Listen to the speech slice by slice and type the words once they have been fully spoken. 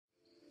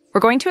We're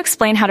going to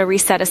explain how to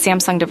reset a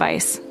Samsung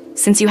device.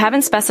 Since you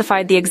haven't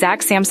specified the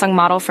exact Samsung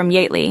model from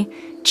Yateley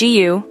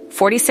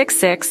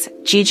GU46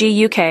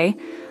 6GG UK,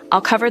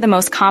 I'll cover the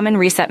most common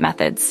reset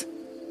methods.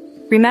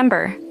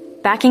 Remember,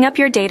 backing up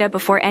your data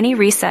before any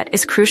reset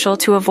is crucial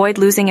to avoid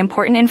losing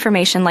important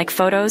information like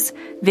photos,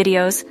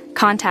 videos,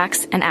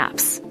 contacts, and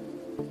apps.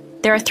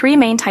 There are three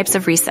main types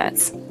of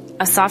resets: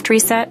 a soft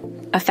reset,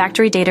 a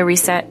factory data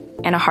reset,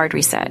 and a hard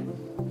reset.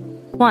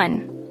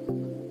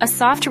 1. A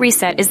soft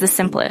reset is the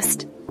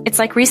simplest. It's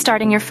like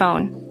restarting your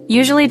phone,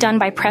 usually done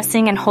by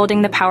pressing and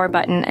holding the power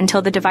button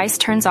until the device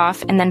turns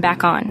off and then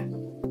back on.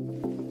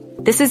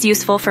 This is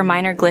useful for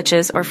minor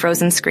glitches or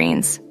frozen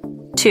screens.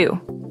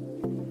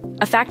 2.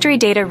 A factory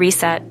data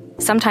reset,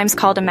 sometimes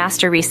called a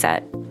master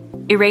reset,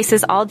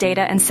 erases all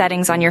data and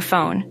settings on your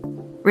phone,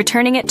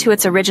 returning it to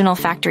its original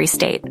factory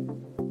state.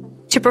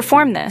 To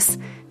perform this,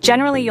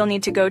 generally you'll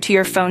need to go to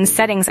your phone's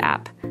Settings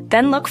app,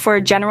 then look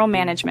for General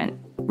Management,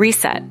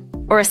 Reset,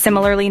 or a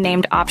similarly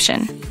named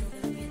option.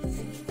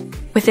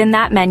 Within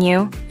that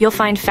menu, you'll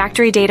find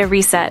Factory Data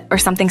Reset or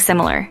something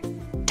similar.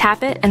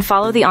 Tap it and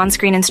follow the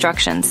on-screen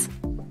instructions.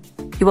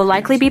 You will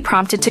likely be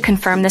prompted to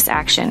confirm this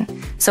action,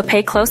 so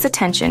pay close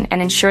attention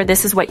and ensure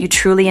this is what you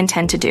truly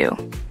intend to do.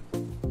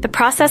 The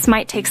process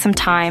might take some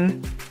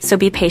time, so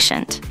be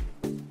patient.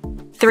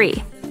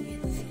 3.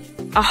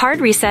 A hard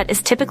reset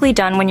is typically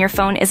done when your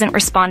phone isn't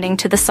responding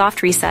to the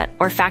soft reset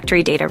or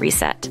factory data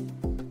reset.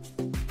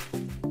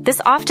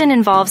 This often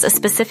involves a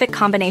specific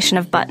combination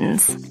of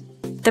buttons.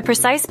 The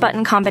precise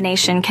button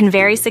combination can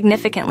vary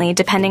significantly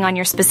depending on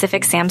your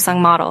specific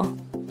Samsung model.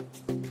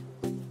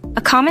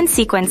 A common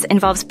sequence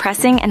involves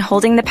pressing and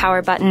holding the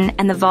power button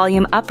and the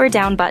volume up or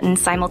down button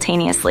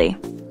simultaneously.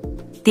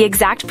 The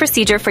exact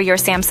procedure for your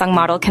Samsung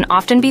model can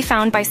often be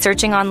found by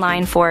searching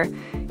online for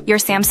your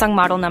Samsung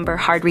model number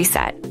hard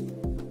reset.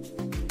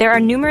 There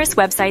are numerous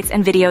websites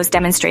and videos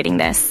demonstrating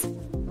this.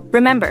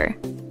 Remember,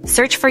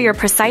 search for your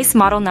precise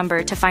model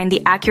number to find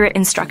the accurate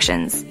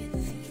instructions.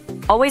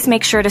 Always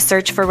make sure to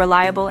search for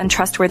reliable and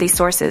trustworthy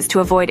sources to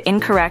avoid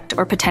incorrect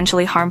or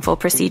potentially harmful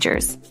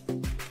procedures.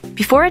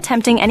 Before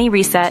attempting any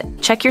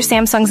reset, check your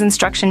Samsung's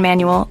instruction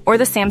manual or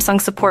the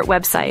Samsung support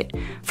website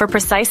for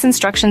precise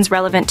instructions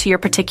relevant to your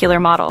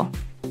particular model.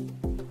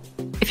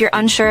 If you're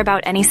unsure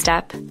about any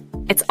step,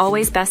 it's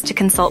always best to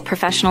consult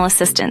professional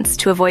assistance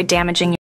to avoid damaging your